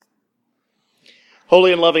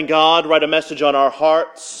Holy and loving God, write a message on our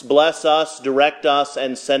hearts, bless us, direct us,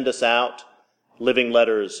 and send us out, living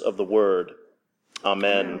letters of the Word.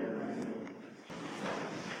 Amen.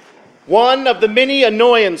 One of the many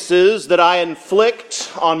annoyances that I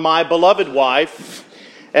inflict on my beloved wife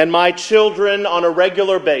and my children on a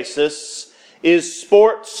regular basis is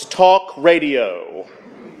sports talk radio.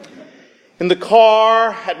 In the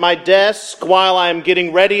car, at my desk, while I am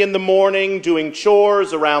getting ready in the morning, doing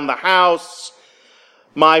chores around the house,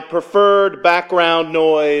 my preferred background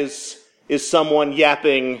noise is someone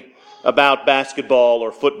yapping about basketball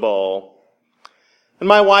or football. And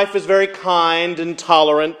my wife is very kind and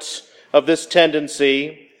tolerant of this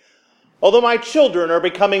tendency, although my children are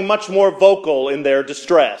becoming much more vocal in their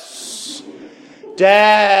distress.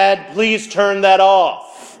 "Dad, please turn that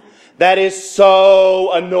off. That is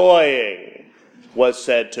so annoying," was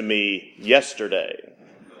said to me yesterday.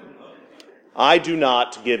 I do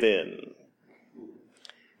not give in.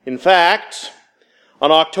 In fact,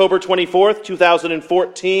 on October 24th,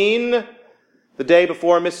 2014, the day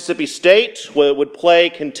before Mississippi State would play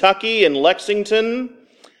Kentucky in Lexington,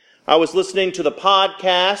 I was listening to the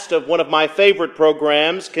podcast of one of my favorite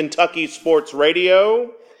programs, Kentucky Sports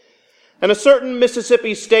Radio, and a certain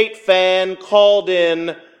Mississippi State fan called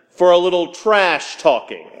in for a little trash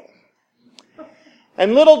talking.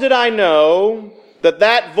 And little did I know that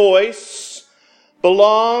that voice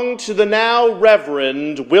belonged to the now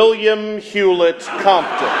Reverend William Hewlett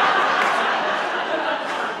Compton.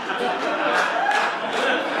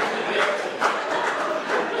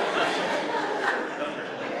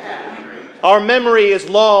 Our memory is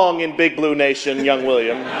long in Big Blue Nation, young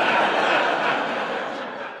William.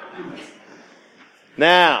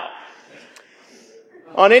 Now,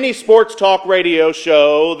 on any sports talk radio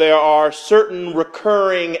show, there are certain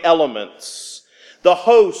recurring elements. The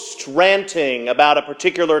host ranting about a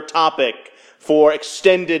particular topic for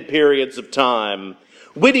extended periods of time,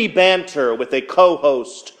 witty banter with a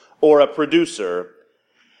co-host or a producer,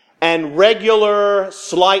 and regular,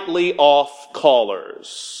 slightly off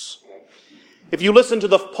callers. If you listen to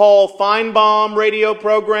the Paul Feinbaum radio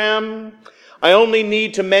program, I only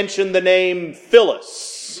need to mention the name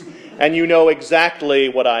Phyllis, and you know exactly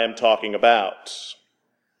what I am talking about.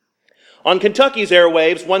 On Kentucky's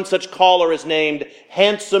airwaves, one such caller is named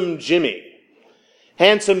Handsome Jimmy.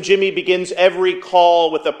 Handsome Jimmy begins every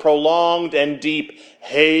call with a prolonged and deep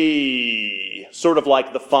 "hey," sort of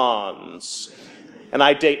like the Fonz. And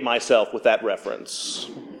I date myself with that reference.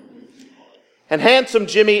 And Handsome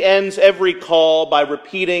Jimmy ends every call by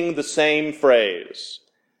repeating the same phrase: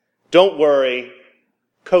 "Don't worry,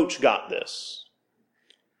 Coach got this."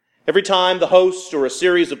 Every time the host or a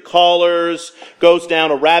series of callers goes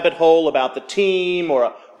down a rabbit hole about the team or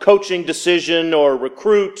a coaching decision or a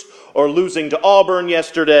recruit or losing to Auburn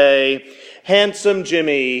yesterday, Handsome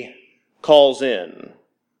Jimmy calls in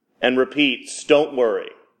and repeats, "Don't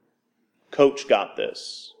worry, Coach got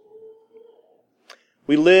this."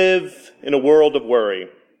 We live in a world of worry.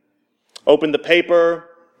 Open the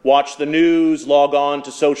paper, watch the news, log on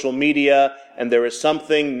to social media, and there is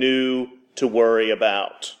something new to worry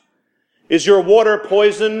about. Is your water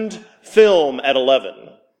poisoned? Film at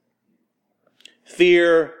 11.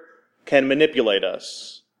 Fear can manipulate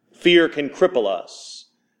us. Fear can cripple us.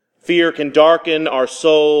 Fear can darken our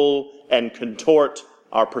soul and contort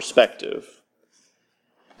our perspective.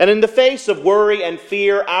 And in the face of worry and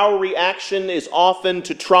fear, our reaction is often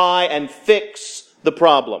to try and fix the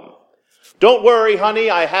problem. "Don't worry, honey,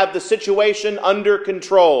 I have the situation under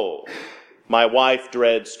control," my wife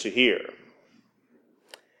dreads to hear.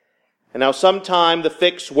 And now sometime the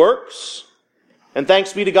fix works, and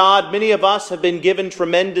thanks be to God, many of us have been given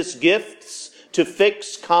tremendous gifts to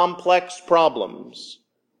fix complex problems.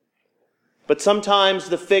 But sometimes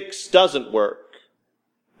the fix doesn't work,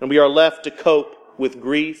 and we are left to cope with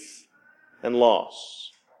grief and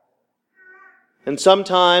loss. And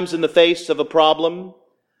sometimes in the face of a problem,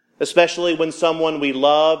 especially when someone we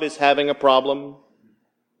love is having a problem,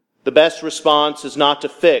 the best response is not to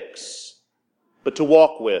fix, but to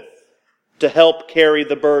walk with, to help carry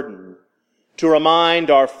the burden, to remind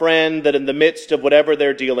our friend that in the midst of whatever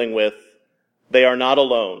they're dealing with, they are not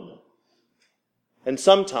alone. And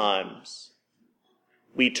sometimes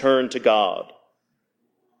we turn to God.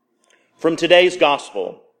 From today's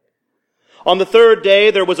gospel, on the third day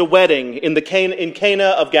there was a wedding in Cana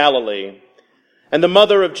of Galilee, and the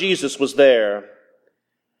mother of Jesus was there.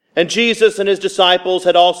 And Jesus and his disciples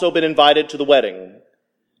had also been invited to the wedding.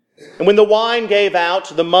 And when the wine gave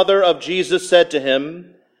out, the mother of Jesus said to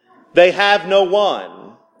him, "They have no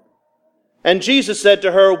wine." And Jesus said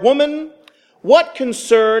to her, "Woman, what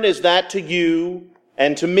concern is that to you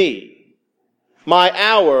and to me? My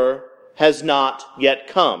hour has not yet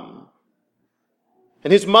come."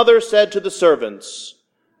 And his mother said to the servants,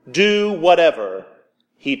 "Do whatever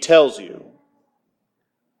he tells you."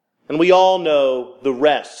 And we all know the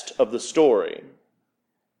rest of the story.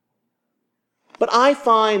 But I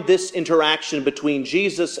find this interaction between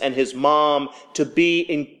Jesus and his mom to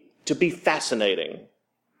be fascinating.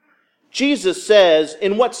 Jesus says,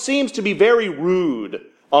 in what seems to be very rude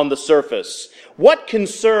on the surface, "What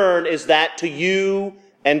concern is that to you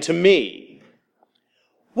and to me?"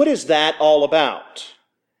 What is that all about?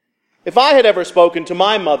 If I had ever spoken to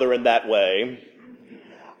my mother in that way,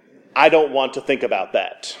 I don't want to think about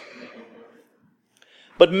that.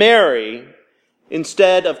 But Mary,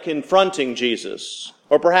 instead of confronting Jesus,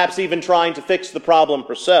 or perhaps even trying to fix the problem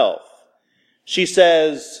herself, she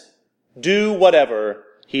says, "Do whatever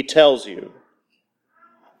he tells you."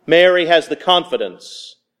 Mary has the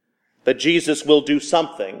confidence that Jesus will do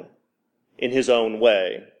something in his own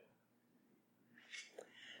way.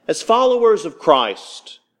 As followers of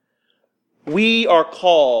Christ, we are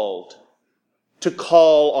called to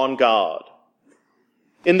call on God.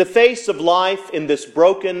 In the face of life in this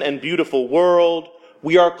broken and beautiful world,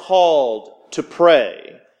 we are called to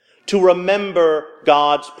pray, to remember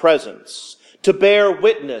God's presence, to bear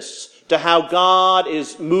witness to how God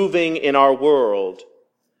is moving in our world,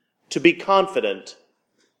 to be confident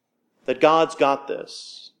that God's got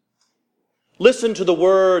this. Listen to the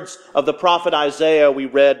words of the prophet Isaiah we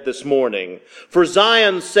read this morning. "For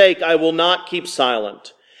Zion's sake I will not keep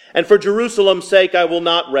silent, and for Jerusalem's sake I will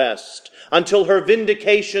not rest, until her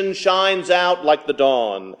vindication shines out like the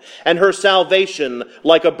dawn, and her salvation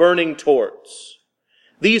like a burning torch."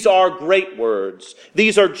 These are great words.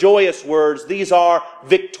 These are joyous words. These are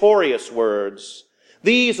victorious words.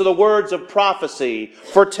 These are the words of prophecy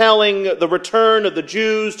foretelling the return of the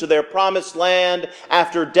Jews to their promised land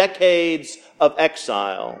after decades of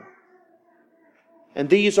exile. And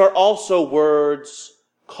these are also words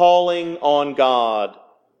calling on God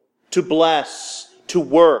to bless, to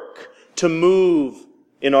work, to move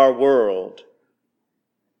in our world.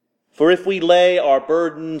 For if we lay our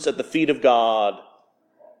burdens at the feet of God,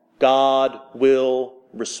 God will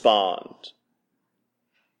respond.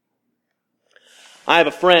 I have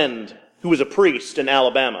a friend who was a priest in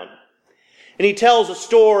Alabama, and he tells a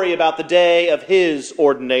story about the day of his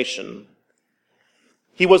ordination.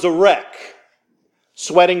 He was a wreck,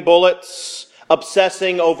 sweating bullets,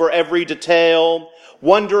 obsessing over every detail,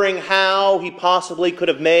 wondering how he possibly could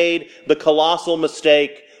have made the colossal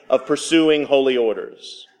mistake of pursuing holy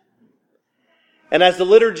orders. And as the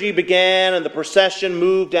liturgy began and the procession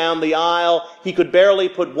moved down the aisle, he could barely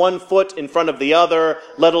put one foot in front of the other,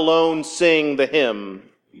 let alone sing the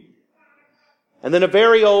hymn. And then a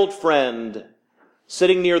very old friend,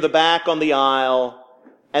 sitting near the back on the aisle,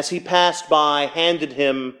 as he passed by, handed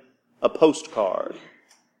him a postcard.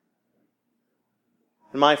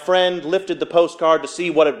 And my friend lifted the postcard to see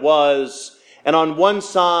what it was, and on one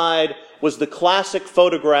side was the classic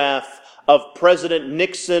photograph of President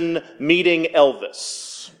Nixon meeting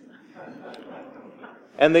Elvis.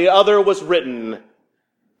 And the other was written,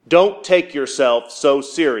 "Don't take yourself so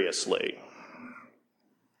seriously."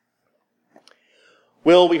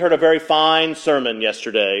 Will, we heard a very fine sermon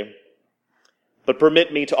yesterday, but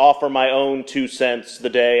permit me to offer my own 2 cents the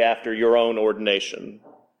day after your own ordination.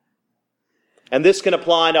 And this can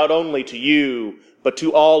apply not only to you, but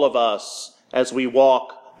to all of us as we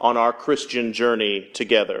walk on our Christian journey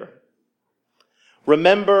together.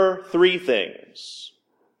 Remember 3 things.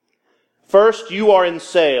 First, you are in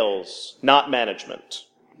sales, not management.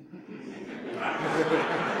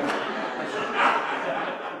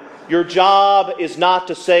 Your job is not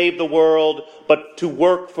to save the world, but to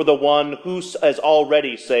work for the one who has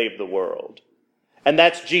already saved the world. And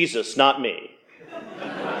that's Jesus, not me.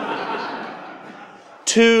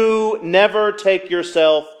 2, never take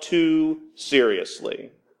yourself too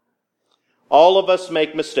seriously. All of us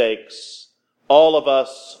make mistakes. All of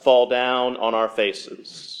us fall down on our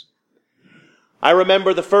faces. I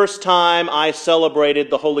remember the first time I celebrated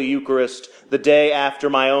the Holy Eucharist the day after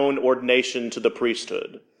my own ordination to the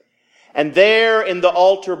priesthood. And there in the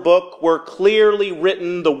altar book were clearly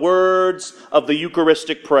written the words of the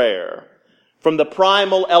Eucharistic prayer. From the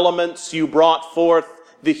primal elements you brought forth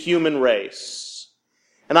the human race.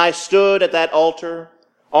 And I stood at that altar,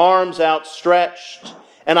 arms outstretched,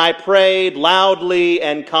 and I prayed loudly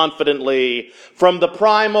and confidently, "From the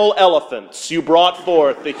primal elephants you brought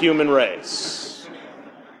forth the human race."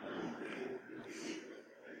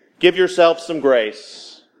 Give yourself some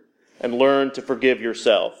grace and learn to forgive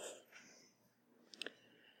yourself.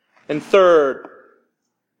 And third,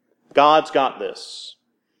 God's got this.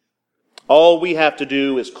 All we have to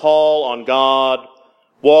do is call on God,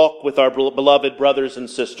 walk with our beloved brothers and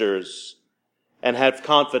sisters, and have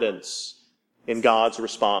confidence in God's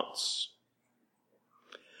response.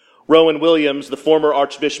 Rowan Williams, the former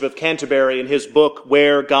Archbishop of Canterbury, in his book,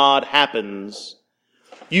 Where God Happens,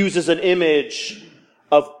 uses an image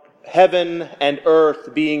of heaven and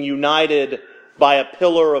earth being united by a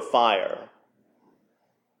pillar of fire.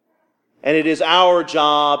 And it is our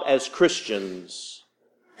job as Christians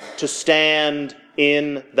to stand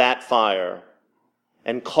in that fire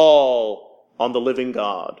and call on the living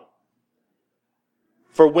God.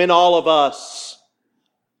 For when all of us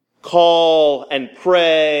call and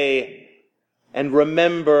pray and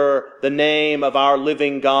remember the name of our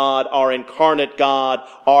living God, our incarnate God,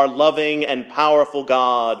 our loving and powerful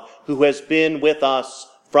God who has been with us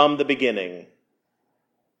from the beginning,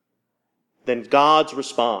 then God's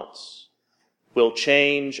response will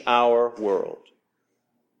change our world.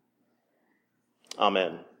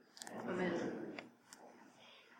 Amen.